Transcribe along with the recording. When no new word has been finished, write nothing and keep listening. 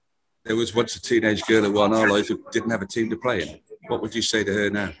There was once a teenage girl who won our life who didn't have a team to play in. What would you say to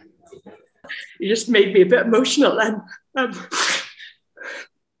her now? You just made me a bit emotional then.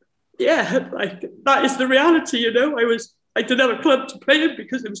 Like that is the reality, you know. I didn't have a club to play in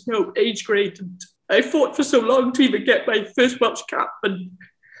because there was no age grade, and I fought for so long to even get my first Welsh cap, and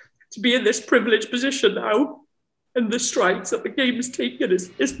to be in this privileged position now, and the strides that the game has taken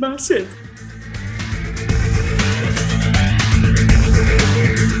is massive.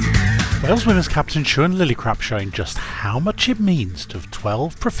 Wales women's captain Siwan Lillicrap showing just how much it means to have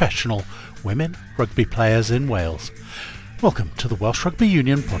 12 professional women rugby players in Wales. Welcome to the Welsh Rugby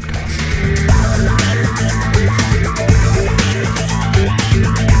Union podcast.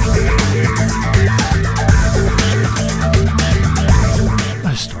 A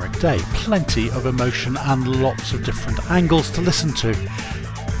historic day, plenty of emotion and lots of different angles to listen to.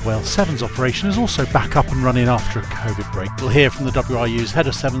 Wales Sevens operation is also back up and running after a COVID break. We'll hear from the WRU's head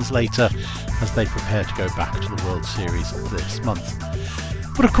of Sevens later as they prepare to go back to the World Series this month.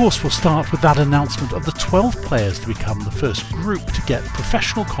 But of course we'll start with that announcement of the 12 players to become the first group to get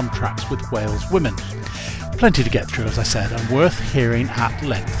professional contracts with Wales women. Plenty to get through, as I said, and worth hearing at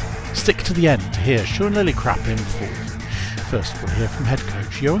length. Stick to the end to hear Siwan Lillicrap in full. First we'll hear from head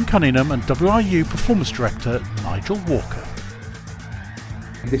coach Ioan Cunningham and WRU performance director Nigel Walker.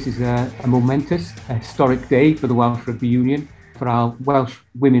 This is a momentous, historic day for the Welsh Rugby Union, for our Welsh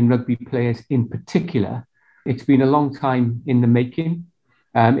women rugby players in particular. It's been a long time in the making.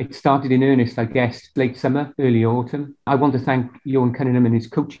 It started in earnest, I guess, late summer, early autumn. I want to thank Ioan Cunningham and his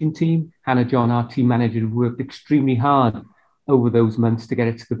coaching team. Hannah John, our team manager, worked extremely hard over those months to get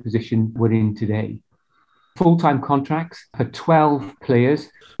it to the position we're in today. Full-time contracts for 12 players.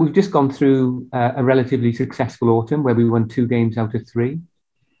 We've just gone through a relatively successful autumn where we won 2 games out of 3.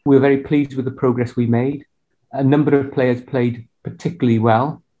 We were very pleased with the progress we made. A number of players played particularly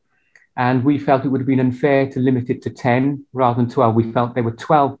well, and we felt it would have been unfair to limit it to 10 rather than 12. We felt there were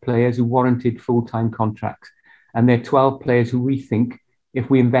 12 players who warranted full-time contracts, and they're 12 players who we think,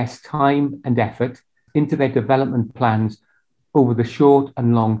 if we invest time and effort into their development plans over the short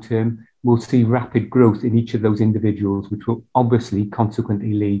and long term, we'll see rapid growth in each of those individuals, which will obviously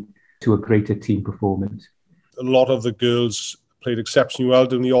consequently lead to a greater team performance. A lot of the girls played exceptionally well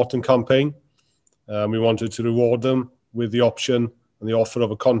during the autumn campaign. We wanted to reward them with the option and the offer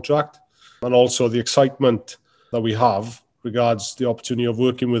of a contract, and also the excitement that we have regards the opportunity of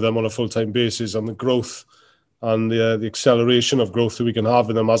working with them on a full-time basis, and the growth and the acceleration of growth that we can have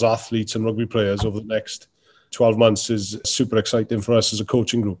with them as athletes and rugby players over the next 12 months is super exciting for us as a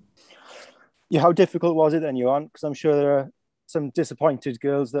coaching group. Yeah, how difficult was it then, Ioan? Because I'm sure there are some disappointed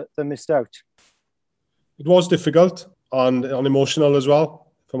girls that missed out. It was difficult and emotional as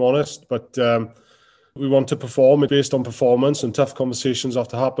well, if I'm honest. But we want to perform based on performance, and tough conversations have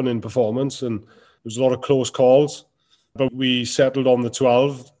to happen in performance. And there's a lot of close calls. But we settled on the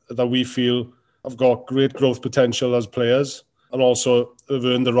 12 that we feel have got great growth potential as players, and also have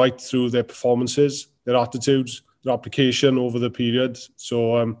earned the right through their performances, their attitudes, their application over the period.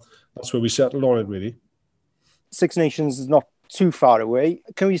 So that's where we settled on it, really. Six Nations is not too far away.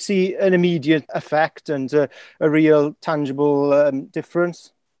 Can we see an immediate effect and a real tangible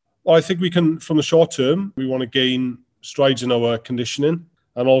difference? Well, I think we can, from the short term, we want to gain strides in our conditioning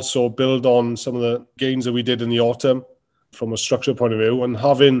and also build on some of the gains that we did in the autumn from a structural point of view. And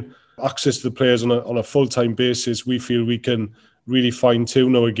having access to the players on a full-time basis, we feel we can really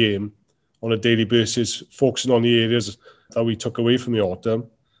fine-tune our game on a daily basis, focusing on the areas that we took away from the autumn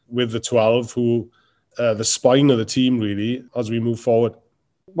with the 12 who the spine of the team, really, as we move forward.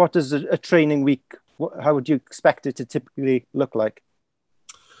 What does a training week, how would you expect it to typically look like?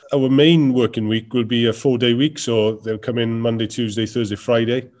 Our main working week will be a 4-day week, so they'll come in Monday, Tuesday, Thursday,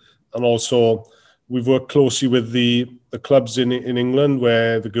 Friday. And also, we've worked closely with the clubs in England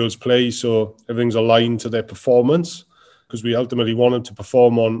where the girls play, so everything's aligned to their performance, because we ultimately want them to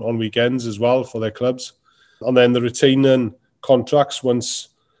perform on weekends as well for their clubs. And then the retaining contracts, once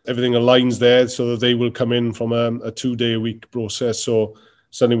everything aligns there, so that they will come in from a 2-day-a-week process. So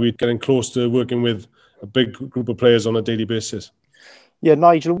suddenly we're getting close to working with a big group of players on a daily basis. Yeah,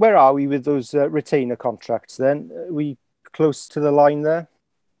 Nigel, where are we with those retainer contracts then? Are we close to the line there?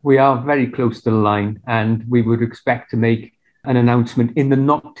 We are very close to the line, and we would expect to make an announcement in the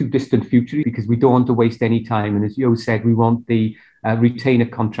not too distant future, because we don't want to waste any time. And as Yo said, we want the retainer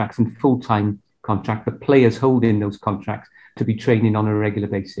contracts and full-time contract, the players holding those contracts, to be training on a regular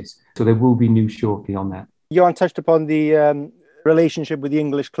basis. So there will be news shortly on that. Ioan touched upon the relationship with the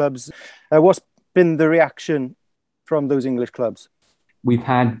English clubs. What's been the reaction from those English clubs? We've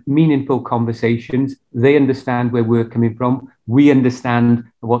had meaningful conversations. They understand where we're coming from. We understand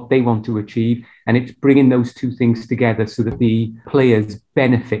what they want to achieve. And it's bringing those two things together so that the players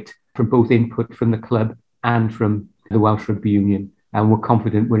benefit from both input from the club and from the Welsh Rugby Union. And we're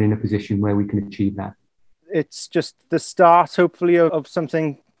confident we're in a position where we can achieve that. It's just the start, hopefully, of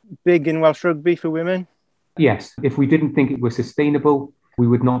something big in Welsh rugby for women. Yes, if we didn't think it was sustainable, we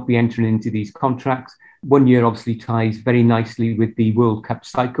would not be entering into these contracts. 1 year obviously ties very nicely with the World Cup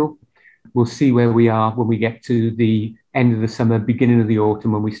cycle. We'll see where we are when we get to the end of the summer, beginning of the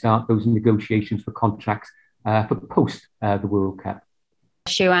autumn, when we start those negotiations for contracts for post the World Cup.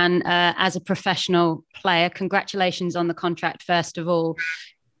 Siwan, as a professional player, congratulations on the contract, first of all.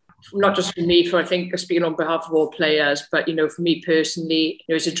 Not just for me, I think speaking on behalf of all players, but, for me personally,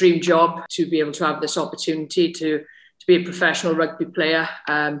 it's a dream job to be able to have this opportunity to be a professional rugby player,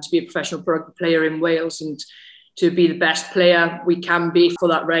 to be a professional rugby player in Wales, and to be the best player we can be for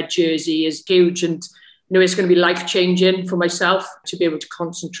that red jersey is huge. And, it's going to be life-changing for myself to be able to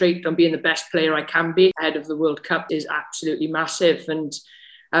concentrate on being the best player I can be ahead of the World Cup is absolutely massive. And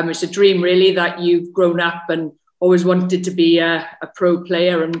it's a dream, really, that you've grown up and always wanted to be a pro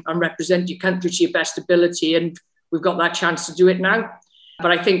player and represent your country to your best ability. And we've got that chance to do it now.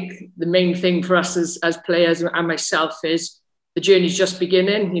 But I think the main thing for us as players and myself is the journey's just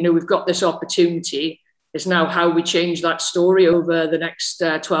beginning. We've got this opportunity. It's now how we change that story over the next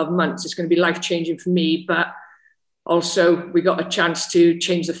 12 months. It's going to be life-changing for me, but also we got a chance to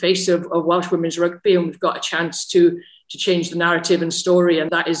change the face of Welsh women's rugby, and we've got a chance to change the narrative and story,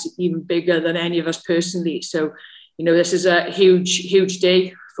 and that is even bigger than any of us personally. So, this is a huge, huge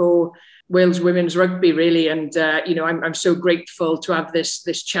day for Wales women's rugby, really. And, I'm so grateful to have this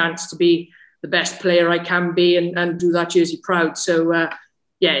chance to be the best player I can be and do that jersey proud. So,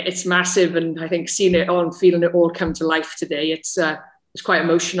 it's massive. And I think seeing it all and feeling it all come to life today, it's quite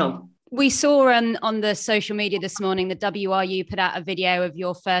emotional. We saw on the social media this morning, the WRU put out a video of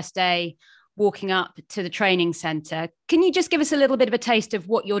your first day walking up to the training centre. Can you just give us a little bit of a taste of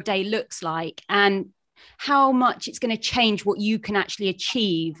what your day looks like and how much it's going to change what you can actually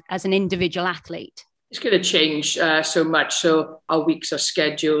achieve as an individual athlete? It's going to change so much. So our weeks are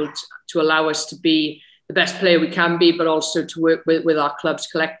scheduled to allow us to be the best player we can be, but also to work with our clubs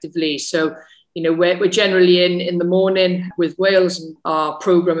collectively. So, we're generally in the morning with Wales, and our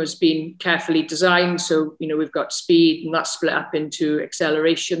programme has been carefully designed. So, we've got speed, and that's split up into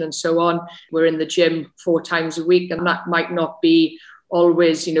acceleration and so on. We're in the gym 4 times a week, and that might not be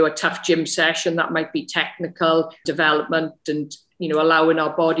always, a tough gym session. That might be technical development and, allowing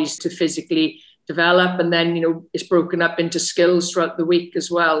our bodies to physically develop. And then, it's broken up into skills throughout the week as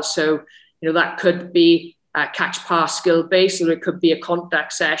well. So, that could be a catch-pass skill base, or it could be a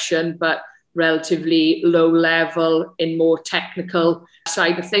contact session, but relatively low level in more technical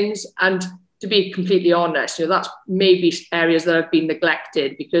side of things. And to be completely honest, that's maybe areas that have been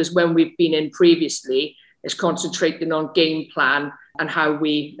neglected, because when we've been in previously, it's concentrating on game plan and how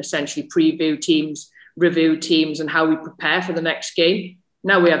we essentially preview teams, review teams, and how we prepare for the next game.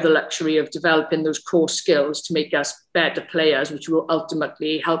 Now we have the luxury of developing those core skills to make us better players, which will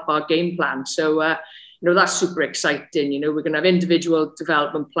ultimately help our game plan. So, that's super exciting. We're going to have individual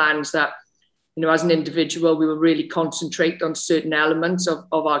development plans that, as an individual, we will really concentrate on certain elements of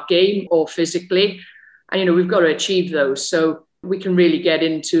our game or physically. And, we've got to achieve those. So we can really get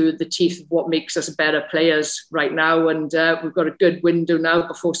into the teeth of what makes us better players right now. And we've got a good window now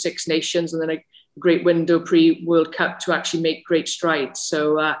before Six Nations, and then a great window pre-World Cup to actually make great strides.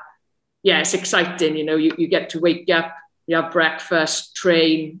 So, it's exciting. You get to wake up, you have breakfast,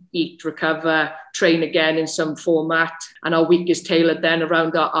 train, eat, recover, train again in some format. And our week is tailored then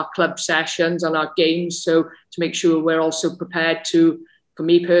around our club sessions and our games. So to make sure we're also prepared to, for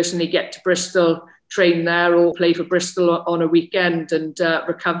me personally, get to Bristol, train there, or play for Bristol on a weekend and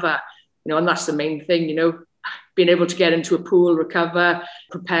recover. And that's the main thing, being able to get into a pool, recover,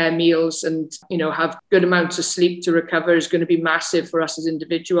 prepare meals, and, have good amounts of sleep to recover is going to be massive for us as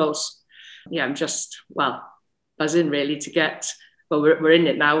individuals. I'm just, buzzing really to get, we're in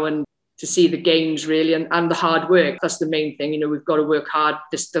it now, and to see the games really and the hard work. That's the main thing. We've got to work hard.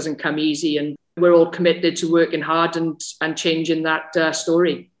 This doesn't come easy, and we're all committed to working hard and changing that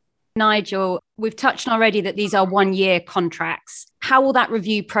story. Nigel, we've touched on already that these are 1-year contracts. How will that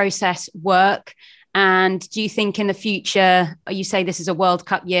review process work? And do you think in the future, you say this is a World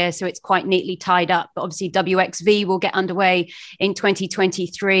Cup year, so it's quite neatly tied up, but obviously WXV will get underway in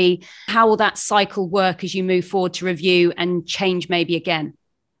 2023. How will that cycle work as you move forward to review and change maybe again?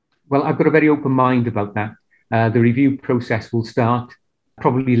 Well, I've got a very open mind about that. The review process will start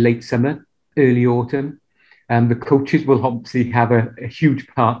probably late summer, early autumn. The coaches will obviously have a huge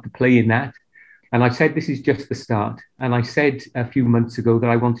part to play in that. And I said, this is just the start. And I said a few months ago that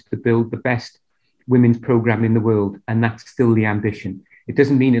I wanted to build the best women's program in the world. And that's still the ambition. It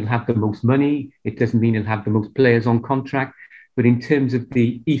doesn't mean it'll have the most money. It doesn't mean it'll have the most players on contract. But in terms of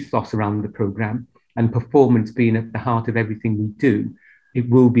the ethos around the program and performance being at the heart of everything we do, it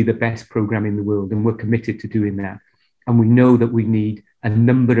will be the best program in the world. And we're committed to doing that. And we know that we need a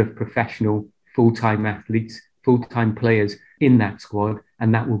number of professional full-time athletes, full-time players in that squad.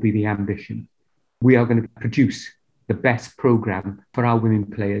 And that will be the ambition. We are going to produce the best program for our women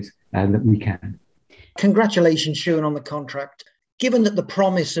players that we can. Congratulations, Siwan, on the contract. Given that the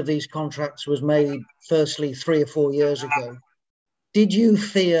promise of these contracts was made firstly 3 or 4 years ago, did you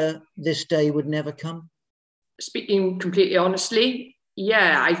fear this day would never come? Speaking completely honestly,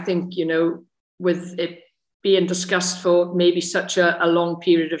 yeah, I think, with it being discussed for maybe such a long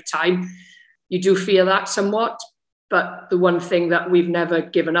period of time, you do fear that somewhat. But the one thing that we've never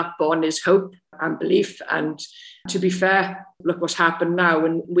given up on is hope and belief. And to be fair, look what's happened now.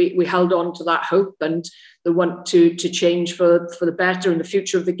 And we held on to that hope and the want to change for the better in the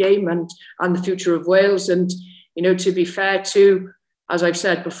future of the game and the future of Wales. And, to be fair to, as I've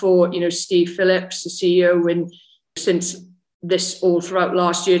said before, Steve Phillips, the CEO, and since this all throughout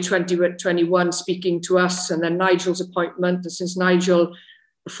last year, 2021, speaking to us, and then Nigel's appointment, and since Nigel,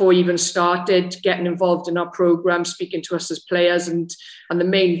 before he even started getting involved in our program, speaking to us as players. And the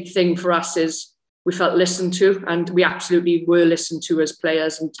main thing for us is we felt listened to, and we absolutely were listened to as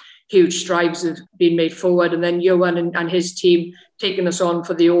players, and huge strides have been made forward. And then Ioan and his team taking us on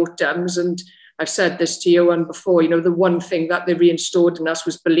for the autumns. And I've said this to Ioan before, the one thing that they reinstalled in us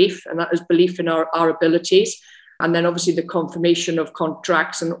was belief, and that was belief in our abilities. And then obviously the confirmation of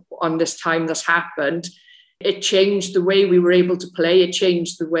contracts and on this time that's happened, it changed the way we were able to play. It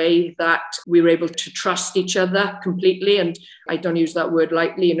changed the way that we were able to trust each other completely. And I don't use that word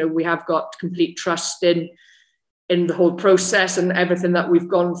lightly. We have got complete trust in the whole process and everything that we've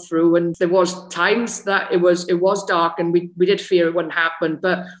gone through. And there was times that it was dark and we did fear it wouldn't happen,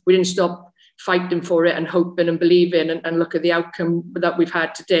 but we didn't stop fighting for it and hoping and believing and look at the outcome that we've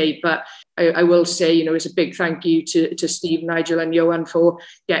had today. But I will say, it's a big thank you to Steve, Nigel and Ioan for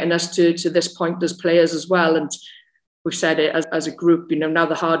getting us to this point as players as well. And we've said it as a group, now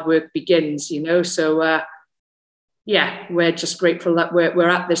the hard work begins, So, we're just grateful that we're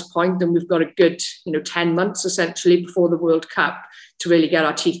at this point and we've got a good, 10 months essentially before the World Cup to really get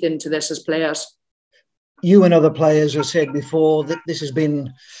our teeth into this as players. You and other players have said before that this has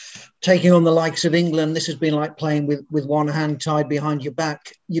been taking on the likes of England. This has been like playing with one hand tied behind your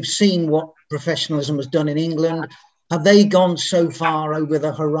back. You've seen what professionalism has done in England. Have they gone so far over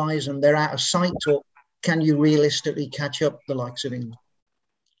the horizon they're out of sight, or can you realistically catch up the likes of England?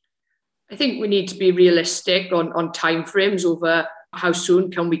 I think we need to be realistic on timeframes over how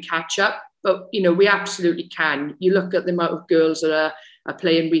soon can we catch up. But, we absolutely can. You look at the amount of girls that are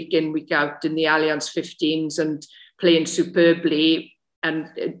playing week in, week out in the Allianz 15s and playing superbly. And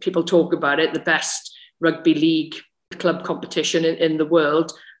people talk about it, the best rugby league club competition in the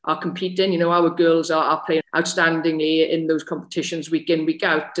world are competing. Our girls are playing outstandingly in those competitions week in, week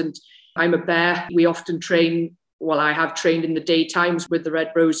out. And I'm a bear. We often train, I have trained in the daytimes with the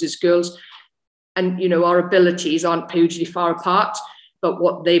Red Roses girls. And, our abilities aren't hugely far apart. But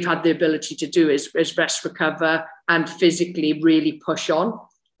what they've had the ability to do is rest, recover, and physically really push on.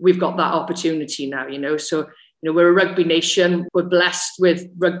 We've got that opportunity now, So, we're a rugby nation. We're blessed with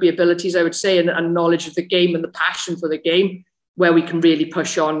rugby abilities, I would say, and knowledge of the game and the passion for the game. Where we can really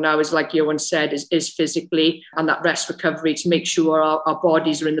push on now is, like Ioan said, is physically and that rest recovery to make sure our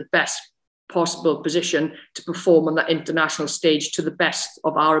bodies are in the best possible position to perform on that international stage to the best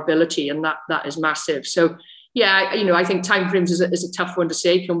of our ability. And that is massive. So, yeah, I think timeframes is a tough one to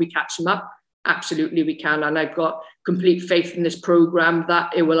say. Can we catch them up? Absolutely, we can. And I've got complete faith in this program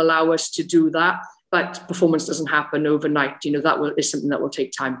that it will allow us to do that. But performance doesn't happen overnight. Is something that will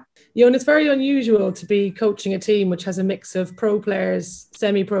take time. And it's very unusual to be coaching a team which has a mix of pro players,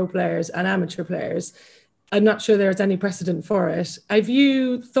 semi-pro players and amateur players. I'm not sure there's any precedent for it. Have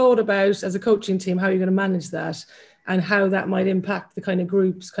you thought about, as a coaching team, how you're going to manage that and how that might impact the kind of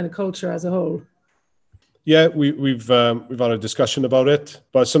group's kind of culture as a whole? Yeah, we've had a discussion about it,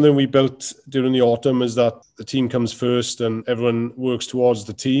 but something we built during the autumn is that the team comes first and everyone works towards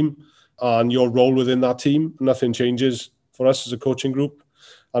the team and your role within that team. Nothing changes for us as a coaching group.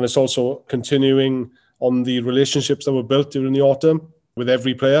 And it's also continuing on the relationships that were built during the autumn with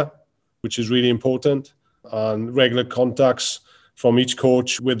every player, which is really important, and regular contacts from each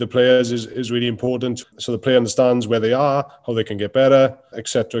coach with the players is really important. So the player understands where they are, how they can get better,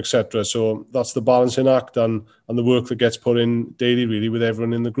 etc., etc. So that's the balancing act and the work that gets put in daily, really, with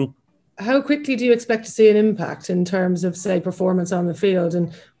everyone in the group. How quickly do you expect to see an impact in terms of, say, performance on the field?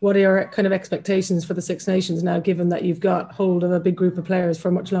 And what are your kind of expectations for the Six Nations now, given that you've got hold of a big group of players for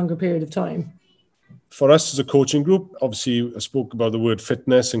a much longer period of time? For us as a coaching group, obviously I spoke about the word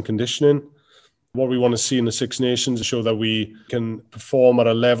fitness and conditioning. What we want to see in the Six Nations is show that we can perform at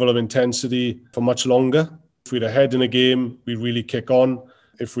a level of intensity for much longer. If we're ahead in a game, we really kick on.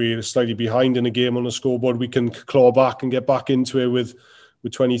 If we're slightly behind in a game on the scoreboard, we can claw back and get back into it with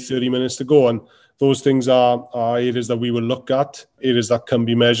 20, 30 minutes to go. And those things are areas that we will look at, areas that can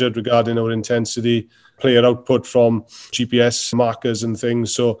be measured regarding our intensity, player output from GPS markers and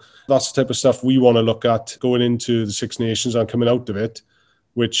things. So that's the type of stuff we want to look at going into the Six Nations and coming out of it,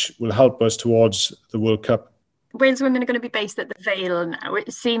 which will help us towards the World Cup. Wales Women are going to be based at the Vale now.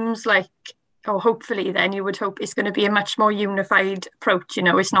 It seems like, or hopefully then you would hope it's going to be a much more unified approach. You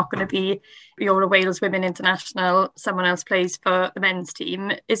know, it's not going to be you're a Wales Women International, someone else plays for the men's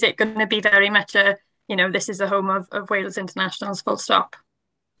team. Is it going to be very much this is the home of Wales Internationals, full stop?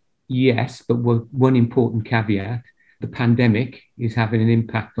 Yes, but one important caveat, the pandemic is having an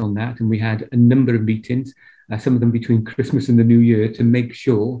impact on that. And we had a number of meetings, some of them between Christmas and the New Year, to make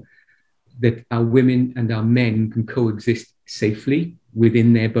sure that our women and our men can coexist safely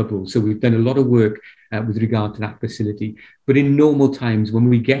within their bubble. So we've done a lot of work with regard to that facility. But in normal times, when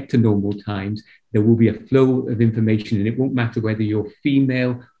we get to normal times, there will be a flow of information, and it won't matter whether you're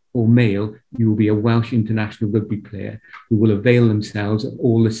female or male, you will be a Welsh international rugby player who will avail themselves of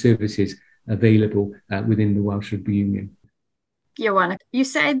all the services available within the Welsh Rugby Union. Ioan, you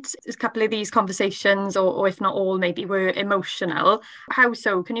said a couple of these conversations, or if not all, maybe were emotional. How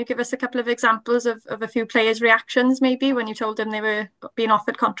so? Can you give us a couple of examples of a few players' reactions, maybe, when you told them they were being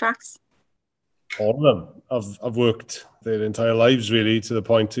offered contracts? All of them. I've worked their entire lives, really, to the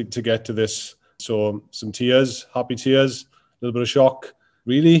point to get to this. So some tears, happy tears, a little bit of shock.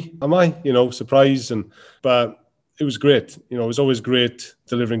 Really? Am I? Surprised. But it was great. It was always great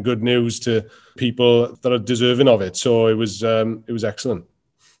delivering good news to people that are deserving of it. So it was excellent.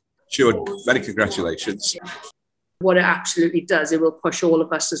 Sure, many congratulations. What it absolutely does, it will push all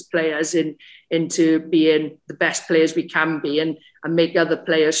of us as players into being the best players we can be and make other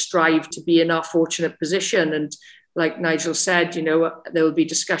players strive to be in our fortunate position. And like Nigel said, there will be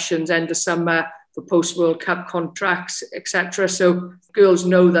discussions end of summer for post-World Cup contracts, etc. So girls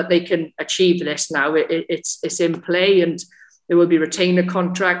know that they can achieve this now. It's in play, and there will be retainer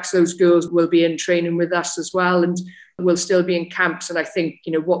contracts. Those girls will be in training with us as well, and will still be in camps. And I think,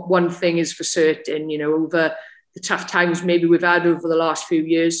 what one thing is for certain, over the tough times maybe we've had over the last few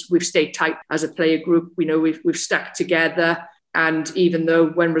years, we've stayed tight as a player group. We've stuck together, and even though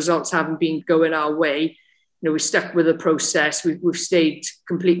when results haven't been going our way, we stuck with the process. We've stayed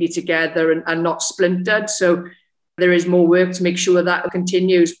completely together and not splintered. So there is more work to make sure that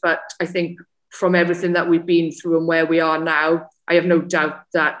continues. But I think from everything that we've been through and where we are now, I have no doubt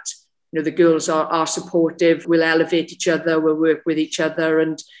that the girls are supportive. We'll elevate each other. We'll work with each other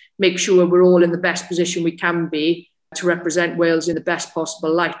and make sure we're all in the best position we can be to represent Wales in the best possible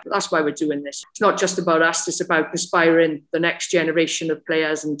light. That's why we're doing this. It's not just about us, it's about inspiring the next generation of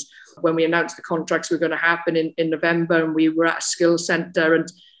players. And when we announced the contracts were going to happen in November, and we were at a skills centre, and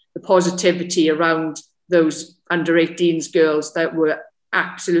the positivity around those under 18s girls that were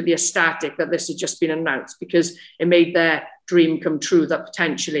absolutely ecstatic that this had just been announced, because it made their dream come true that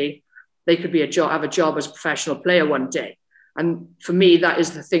potentially they could have a job as a professional player one day. And for me, that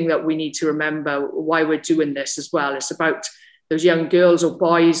is the thing that we need to remember why we're doing this as well. It's about those young girls or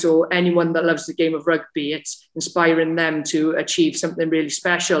boys or anyone that loves the game of rugby. It's inspiring them to achieve something really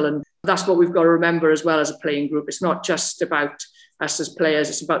special. And that's what we've got to remember as well as a playing group. It's not just about us as players.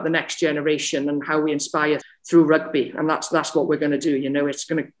 It's about the next generation and how we inspire through rugby. And that's what we're going to do. It's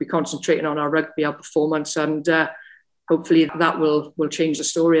going to be concentrating on our rugby, our performance, and hopefully that will change the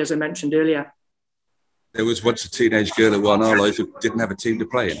story, as I mentioned earlier. There was once a teenage girl at one our life who didn't have a team to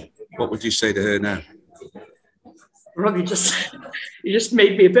play in. What would you say to her now? Rob, you just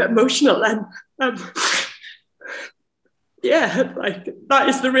made me a bit emotional then. That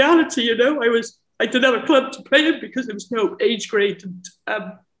is the reality, I didn't have a club to play in because there was no age grade. And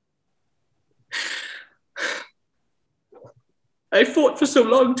I fought for so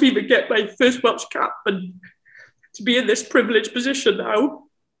long to even get my first Welsh cap, and to be in this privileged position now,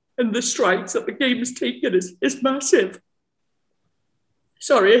 and the strides that the game has taken is massive.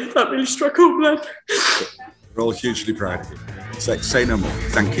 Sorry if that really struck home then. We're all hugely proud of you. Say no more.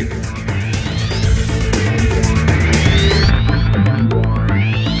 Thank you.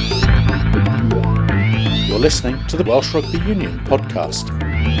 listening to the Welsh Rugby Union podcast.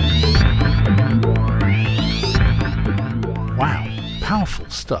 Wow, powerful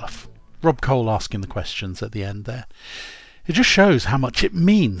stuff. Rob Cole asking the questions at the end there. It just shows how much it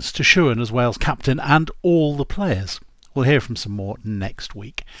means to Siwan as Wales captain and all the players. We'll hear from some more next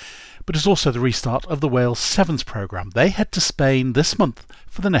week. But it's also the restart of the Wales Sevens programme. They head to Spain this month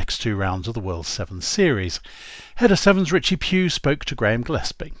for the next 2 rounds of the World Sevens series. Head of Sevens Richie Pugh spoke to Graham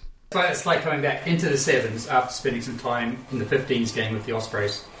Gillespie. It's like coming back into the Sevens after spending some time in the 15s game with the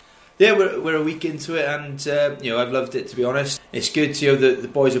Ospreys. Yeah, we're a week into it, and I've loved it, to be honest. It's good to the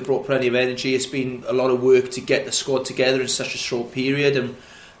boys have brought plenty of energy. It's been a lot of work to get the squad together in such a short period, and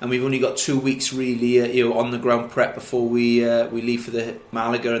we've only got 2 weeks really, on the ground prep before we leave for the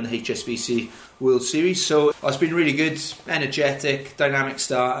Malaga and the HSBC World Series. So it's been really good, energetic, dynamic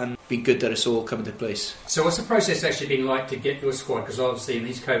start, and been good that it's all come into place. So what's the process actually been like to get your squad? Because obviously in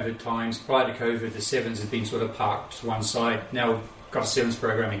these COVID times, prior to COVID, the Sevens have been sort of parked to one side. Now we've got a Sevens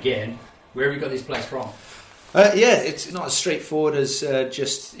program again. Where have you got these players from? It's not as straightforward as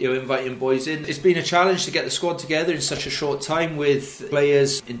just inviting boys in. It's been a challenge to get the squad together in such a short time with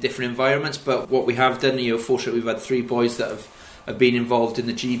players in different environments. But what we have done, fortunately, we've had 3 boys that have been involved in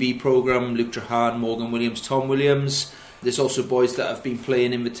the GB programme: Luke Trahan, Morgan Williams, Tom Williams. There's also boys that have been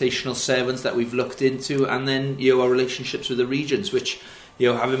playing invitational sevens that we've looked into, and then our relationships with the regions, which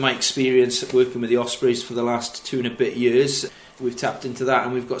having my experience working with the Ospreys for the last 2 and a bit years, we've tapped into that,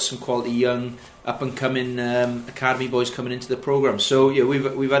 and we've got some quality young up and coming academy boys coming into the programme. So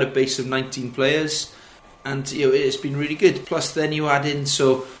we've had a base of 19 players, and it's been really good. Plus then you add in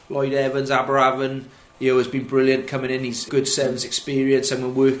Lloyd Evans, Aberavon, has been brilliant coming in. He's good sevens experience, and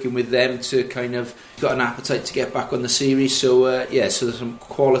we're working with them to kind of got an appetite to get back on the series. So there's some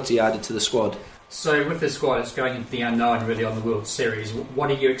quality added to the squad. So with the squad, it's going into the unknown really on the World Series. What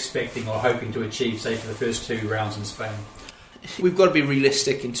are you expecting or hoping to achieve, say, for the first 2 rounds in Spain? We've got to be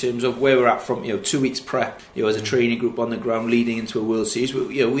realistic in terms of where we're at from 2 weeks prep, as a training group on the ground leading into a World Series.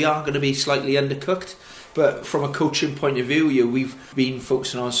 We are going to be slightly undercooked, but from a coaching point of view, we've been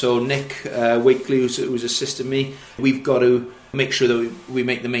focusing on. So Nick Wakely, who's assisting me, we've got to make sure that we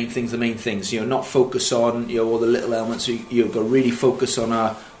make the main things. Not focus on all the little elements. You've got to really focus on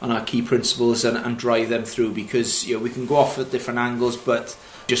our key principles and drive them through, because we can go off at different angles, but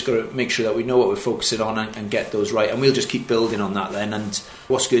just got to make sure that we know what we're focusing on and get those right, and we'll just keep building on that then. And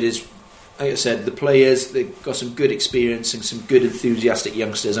what's good is, like I said, the players, they've got some good experience and some good enthusiastic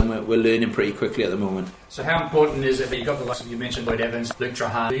youngsters, and we're learning pretty quickly at the moment. So how important is it that you've got the likes of, you mentioned Lloyd Evans, Luke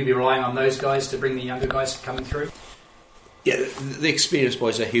Trahan, will you be relying on those guys to bring the younger guys coming through? Yeah, the experienced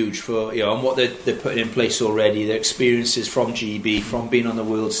boys are huge for and what they're putting in place already. Their experiences from GB, from being on the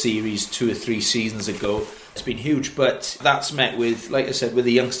World Series 2 or 3 seasons ago, it's been huge. But that's met with, like I said, with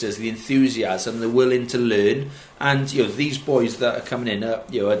the youngsters, the enthusiasm, the willing to learn, and these boys that are coming in are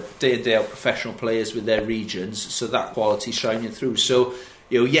day in day out professional players with their regions, so that quality shining through. So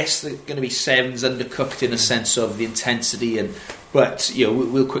yes, they're going to be sevens undercooked in a sense of the intensity, but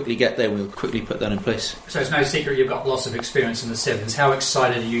we'll quickly get there. We'll quickly put that in place. So it's no secret you've got lots of experience in the sevens. How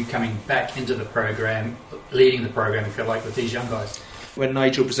excited are you coming back into the program, leading the program, if you like, with these young guys? When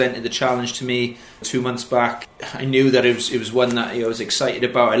Nigel presented the challenge to me 2 months back, I knew that it was one that I was excited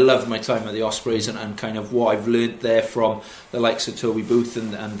about. I loved my time at the Ospreys and kind of what I've learnt there from the likes of Toby Booth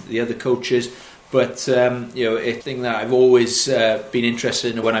and the other coaches. But a thing that I've always been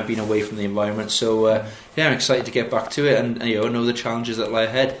interested in when I've been away from the environment. So I'm excited to get back to it and know the challenges that lie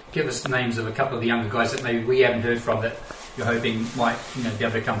ahead. Give us the names of a couple of the younger guys that maybe we haven't heard from that you're hoping might be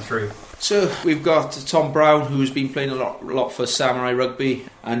able to come through. So we've got Tom Brown, who's been playing a lot for Samurai Rugby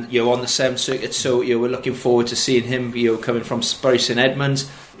and on the Sevens circuit. So we're looking forward to seeing him coming from Bury St Edmunds.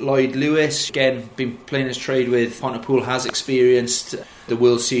 Lloyd Lewis, again, been playing his trade with Pontypool, has experienced the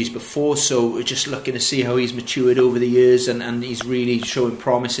World Series before, so we're just looking to see how he's matured over the years, and he's really showing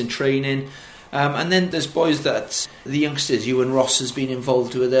promise in training. And then there's boys that the youngsters, Ewan Ross has been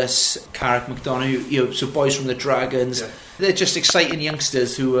involved with us, Carrick McDonough, so boys from the Dragons. Yeah. They're just exciting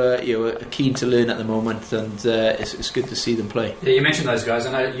youngsters who are keen to learn at the moment, and it's good to see them play. Yeah, you mentioned those guys.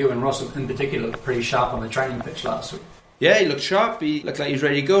 I know Ewan Ross in particular looked pretty sharp on the training pitch last week. Yeah, he looked sharp. He looked like he was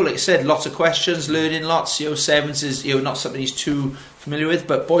ready to go. Like I said, lots of questions, learning lots. Sevens is not something he's too familiar with,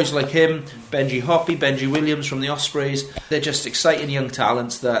 but boys like him, Benji Hoppy, Benji Williams from the Ospreys, they're just exciting young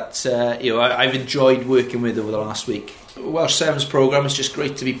talents that I've enjoyed working with over the last week. Welsh Sevens programme is just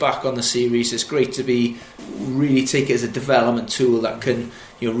great to be back on the series. It's great to be really take it as a development tool that can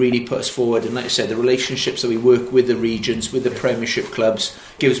really put us forward. And like I said, the relationships that we work with the regions, with the Premiership clubs,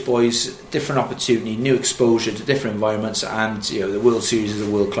 gives boys different opportunity, new exposure to different environments, and the World Series is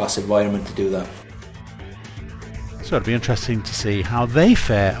a world-class environment to do that. So it'll be interesting to see how they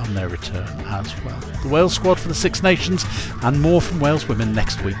fare on their return as well. The Wales squad for the Six Nations and more from Wales Women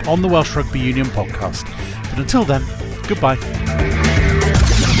next week on the Welsh Rugby Union podcast. But until then, goodbye.